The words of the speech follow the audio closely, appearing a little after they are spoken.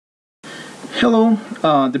Hello,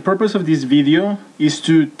 the purpose of this video is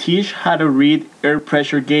to teach how to read air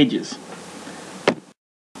pressure gauges.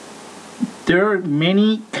 There are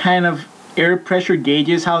many kind of air pressure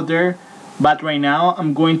gauges out there, but right now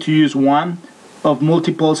I'm going to use one of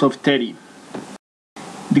multiples of 30.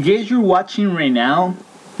 The gauge you're watching right now,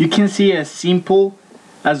 you can see as simple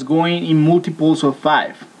as going in multiples of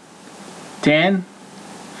 5. 10,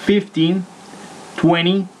 15,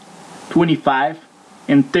 20, 25,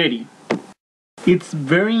 and 30. It's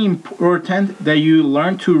very important that you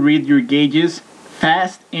learn to read your gauges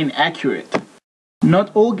fast and accurate. Not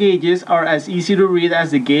all gauges are as easy to read as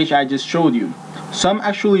the gauge I just showed you. Some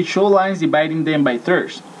actually show lines dividing them by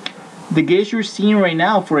thirds. The gauge you're seeing right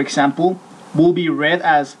now, for example, will be read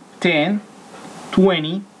as 10,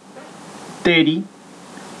 20, 30,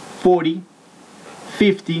 40,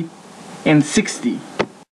 50, and 60.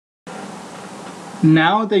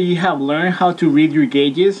 Now that you have learned how to read your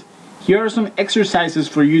gauges, here are some exercises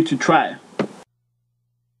for you to try.